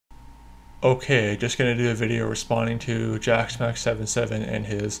Okay, just gonna do a video responding to Jacksmack77 and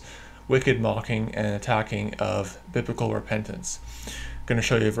his wicked mocking and attacking of biblical repentance. Gonna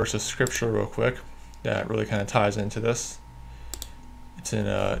show you a verse of scripture real quick that really kind of ties into this. It's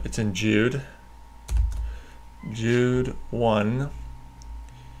in Jude 1,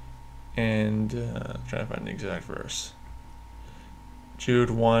 and I'm trying to find the exact verse.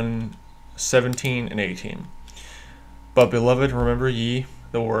 Jude 1, 17 and 18. But beloved, remember ye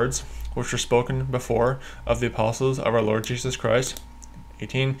the words which were spoken before of the apostles of our Lord Jesus Christ.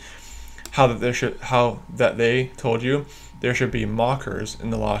 18. How that they told you there should be mockers in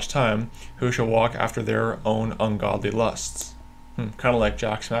the last time, who shall walk after their own ungodly lusts. Kind of like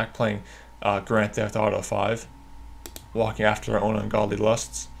Jacksmack playing Grand Theft Auto 5, walking after their own ungodly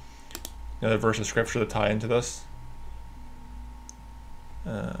lusts. Another verse of scripture to tie into this.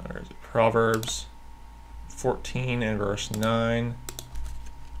 Where is it? Proverbs 14 and verse 9.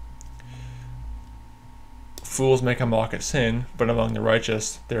 Fools make a mock at sin, but among the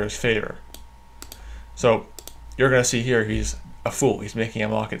righteous there is favor. So you're going to see here he's a fool. He's making a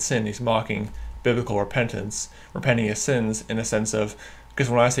mock at sin. He's mocking biblical repentance, repenting of sins in a sense of, because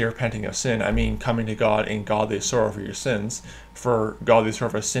when I say repenting of sin, I mean coming to God in godly sorrow for your sins, for godly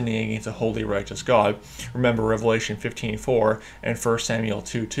sorrow for sinning against a holy, righteous God. Remember, Revelation 15:4 and 1 Samuel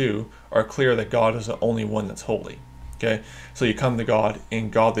 2:2 are clear that God is the only one that's holy. Okay, so you come to God in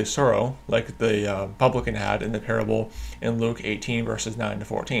godly sorrow, like the publican had in the parable in Luke 18 verses 9 to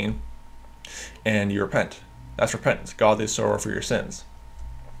 14, and you repent. That's repentance, godly sorrow for your sins.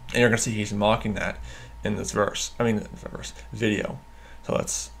 And you're going to see he's mocking that in this video. So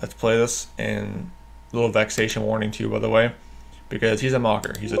let's play this, and a little vexation warning to you, by the way, because he's a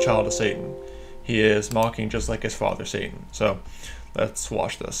mocker. He's a child of Satan. He is mocking just like his father Satan. So let's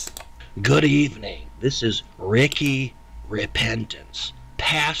watch this. Good evening. This is Ricky Repentance,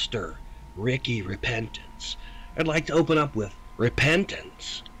 Pastor Ricky Repentance. I'd like to open up with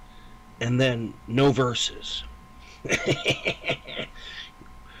repentance and then no verses.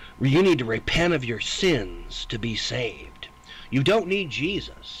 You need to repent of your sins to be saved. You don't need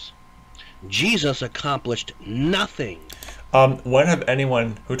Jesus. Jesus accomplished nothing. When have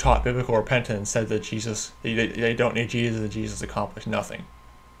anyone who taught biblical repentance said that they don't need Jesus and Jesus accomplished nothing?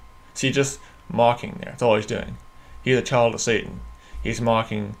 See, just mocking there. That's all he's doing. He's a child of Satan. He's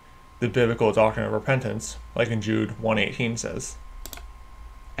mocking the biblical doctrine of repentance, like in Jude 1:18 says.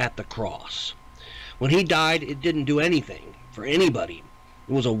 At the cross. When he died, it didn't do anything for anybody.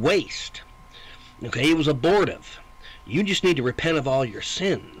 It was a waste. Okay, it was abortive. You just need to repent of all your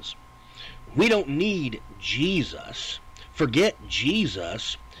sins. We don't need Jesus. Forget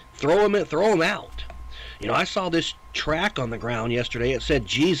Jesus. Throw him out. You know, I saw this track on the ground yesterday. It said,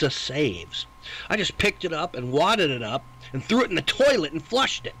 Jesus saves. I just picked it up and wadded it up and threw it in the toilet and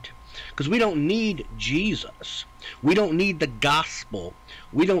flushed it. Because we don't need Jesus. We don't need the gospel.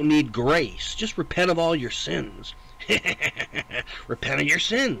 We don't need grace. Just repent of all your sins. Repent of your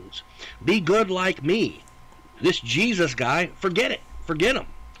sins. Be good like me. This Jesus guy, forget it. Forget him.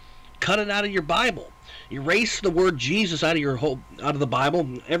 Cut it out of your Bible. Erase the word Jesus out of the Bible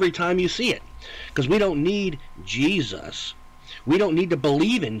every time you see it. Because we don't need Jesus. We don't need to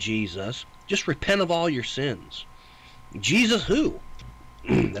believe in Jesus. Just repent of all your sins. Jesus who?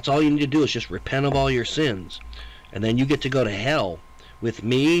 That's all you need to do is just repent of all your sins. And then you get to go to hell with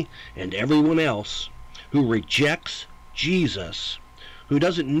me and everyone else who rejects Jesus, who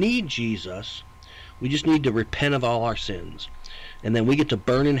doesn't need Jesus. We just need to repent of all our sins. And then we get to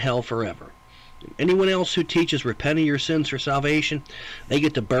burn in hell forever. Anyone else who teaches repent of your sins for salvation, they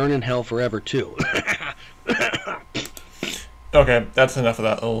get to burn in hell forever too. Okay, that's enough of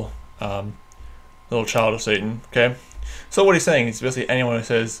that little child of Satan. Okay, so what he's saying is basically anyone who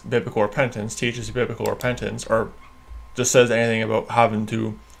says biblical repentance, teaches biblical repentance, or just says anything about having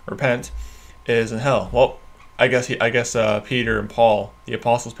to repent, is in hell. Well, I guess Peter and Paul, the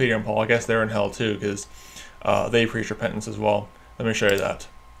apostles Peter and Paul, I guess they're in hell too, because they preach repentance as well. Let me show you that.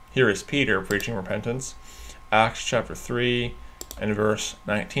 Here is Peter preaching repentance. Acts chapter 3 and verse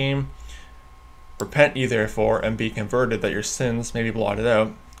 19. Repent ye therefore, and be converted, that your sins may be blotted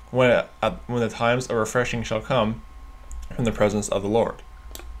out, when the times of refreshing shall come from the presence of the Lord.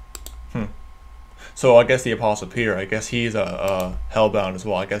 So I guess the apostle Peter, I guess he's hellbound as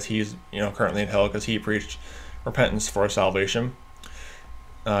well. I guess he's currently in hell because he preached repentance for salvation.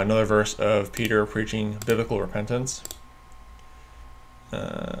 Another verse of Peter preaching biblical repentance.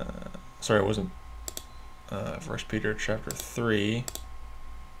 Sorry, it wasn't 1 Peter chapter 3.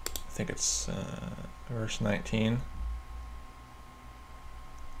 I think it's verse 19.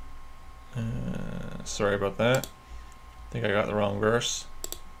 Sorry about that. I think I got the wrong verse.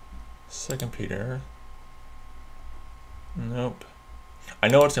 2 Peter. Nope. I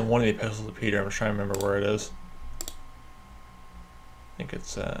know it's in one of the epistles of Peter. I'm just trying to remember where it is. I think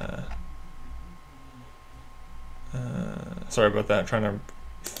it's sorry about that. I'm trying to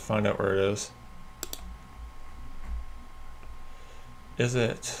find out where it is. Is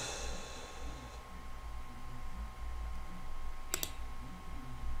it?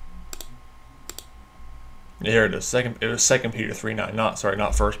 Yeah, here it is. It was 2 Peter 3:9. Not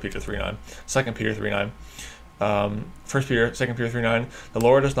 1 Peter 3:9. 2 Peter 3:9. 1 Peter, 2 Peter 3:9. The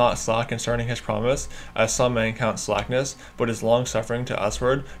Lord is not slack concerning his promise, as some men count slackness, but is long-suffering to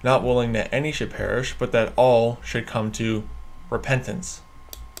usward, not willing that any should perish, but that all should come to repentance.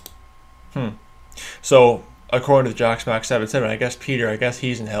 So, according to Jacksmack77, I guess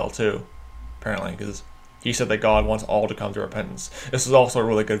he's in hell too, apparently, because he said that God wants all to come to repentance. This is also a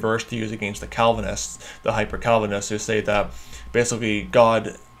really good verse to use against the Calvinists, the hyper-Calvinists, who say that basically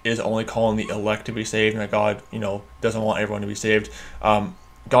God is only calling the elect to be saved, and that God, doesn't want everyone to be saved. God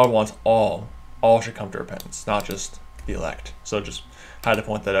wants all should come to repentance, not just the elect. So just had to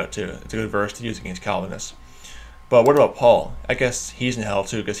point that out too. It's a good verse to use against Calvinists. But what about Paul? I guess he's in hell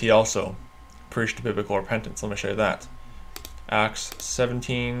too, because he also preached biblical repentance. Let me show you that. Acts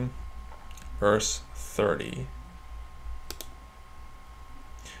 17, verse 30.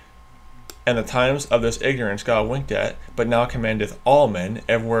 And the times of this ignorance God winked at, but now commandeth all men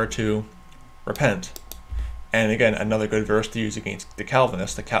everywhere to repent. And again, another good verse to use against the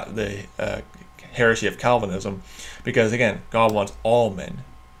Calvinists, the heresy of Calvinism, because again, God wants all men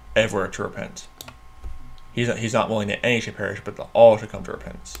everywhere to repent. He's not willing that any should perish, but that all should come to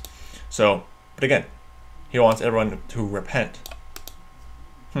repentance. So, but again, he wants everyone to repent.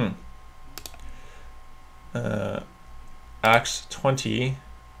 Acts 20,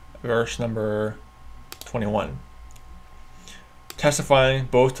 verse number 21. Testifying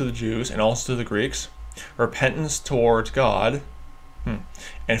both to the Jews and also to the Greeks, repentance towards God,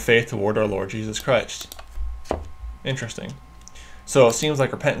 and faith toward our Lord Jesus Christ. Interesting. So it seems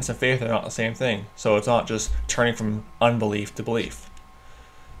like repentance and faith are not the same thing. So it's not just turning from unbelief to belief.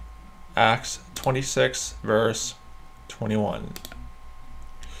 Acts 26, verse 21.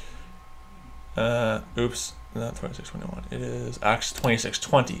 Oops, not 26:21. It is Acts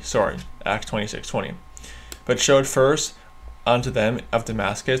 26:20. Sorry, Acts 26:20. But showed first unto them of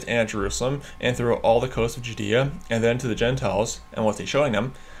Damascus and at Jerusalem, and through all the coast of Judea, and then to the Gentiles. And what's he showing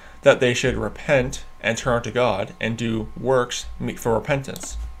them? That they should repent and turn to God and do works meet for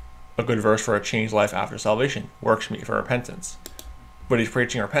repentance. A good verse for a changed life after salvation. Works meet for repentance. But he's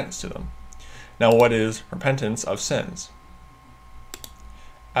preaching repentance to them. Now, what is repentance of sins?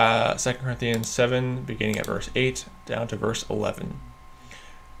 2 Corinthians 7, beginning at verse 8, down to verse 11.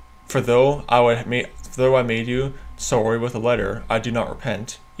 For though I made you sorry with a letter, I do not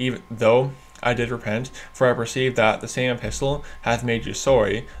repent, even though I did repent, for I perceive that the same epistle hath made you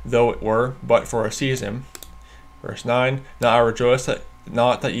sorry, though it were but for a season. Verse 9, Now I rejoice that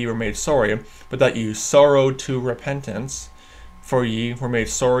not that ye were made sorry, but that you sorrowed to repentance, for ye were made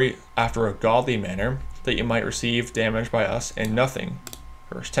sorry after a godly manner, that ye might receive damage by us in nothing.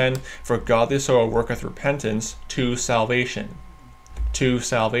 Verse 10, For godly sorrow worketh repentance to salvation. To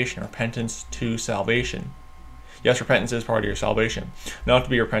salvation. Repentance to salvation. Yes, repentance is part of your salvation. Not to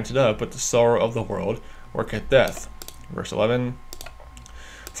be repented of, but the sorrow of the world worketh death. Verse 11,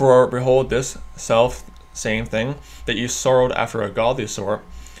 For behold this same thing, that you sorrowed after a godly sort,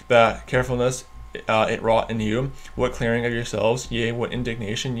 that carefulness it wrought in you, what clearing of yourselves, yea, what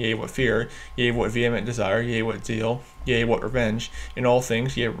indignation, yea, what fear, yea, what vehement desire, yea, what zeal, yea, what revenge. In all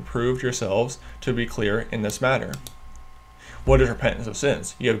things ye have reproved yourselves to be clear in this matter. What is repentance of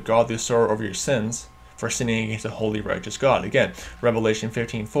sins? You have godly sorrow over your sins for sinning against a holy, righteous God. Again, Revelation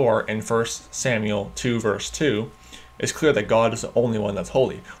 15:4 and 1 Samuel 2, verse 2, it's clear that God is the only one that's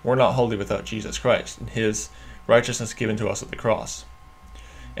holy. We're not holy without Jesus Christ and his righteousness given to us at the cross.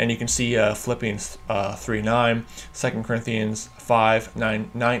 And you can see Philippians 3:9, 2 Corinthians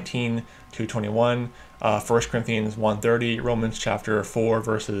 5:19 to 21, 1 Corinthians 1:30, Romans chapter 4,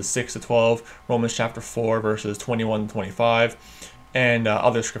 verses 6 to 12, Romans chapter 4, verses 21 to 25, and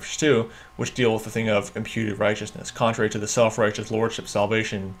other scriptures too, which deal with the thing of imputed righteousness, contrary to the self-righteous lordship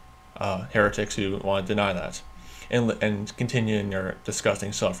salvation heretics who want to deny that, and continue in their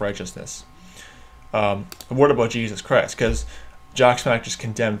disgusting self-righteousness. What about Jesus Christ? Because Jacksmack just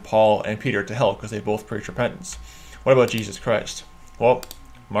condemned Paul and Peter to hell because they both preach repentance. What about Jesus Christ? Well,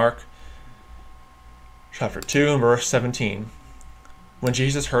 Mark chapter 2 and verse 17. When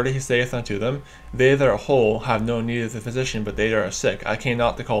Jesus heard it, he saith unto them, They that are whole have no need of the physician, but they that are sick. I came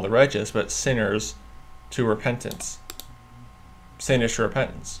not to call the righteous, but sinners to repentance. Sinners to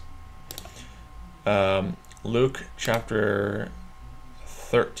repentance. Luke chapter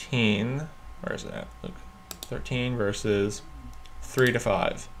 13. Where is it at? Luke 13 verses 3 to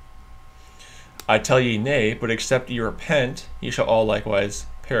 5. I tell ye nay, but except ye repent, ye shall all likewise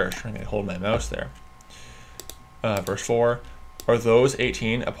perish. I'm going to hold my mouse there. Verse 4. Are those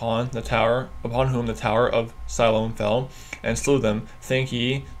 18 upon whom the tower of Siloam fell, and slew them, think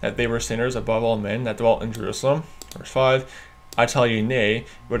ye that they were sinners above all men that dwelt in Jerusalem? Verse 5. I tell you nay,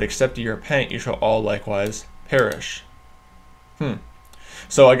 but except ye repent, ye shall all likewise perish.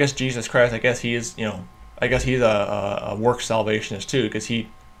 So I guess Jesus Christ, I guess he's a work salvationist too, because he,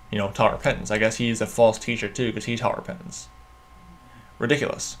 taught repentance. I guess he's a false teacher too, because he taught repentance.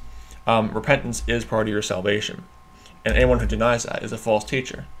 Ridiculous. Repentance is part of your salvation, and anyone who denies that is a false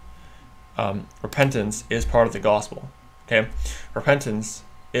teacher. Repentance is part of the gospel. Okay, repentance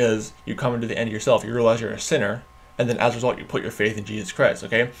is you come into the end of yourself. You realize you're a sinner, and then as a result, you put your faith in Jesus Christ.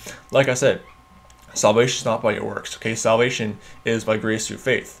 Okay, like I said, salvation is not by your works. Okay, salvation is by grace through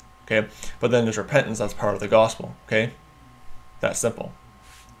faith. Okay, but then there's repentance. That's part of the gospel. Okay, that's simple.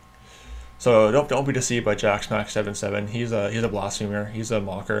 So don't be deceived by Jacksmack77. He's a blasphemer. He's a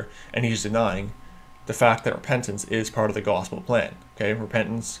mocker, and he's denying the fact that repentance is part of the gospel plan. Okay,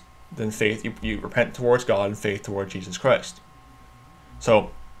 repentance, then faith. You repent towards God and faith towards Jesus Christ.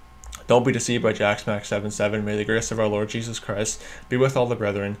 So don't be deceived by Jacksmack77. May the grace of our Lord Jesus Christ be with all the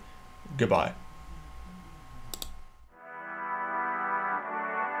brethren. Goodbye.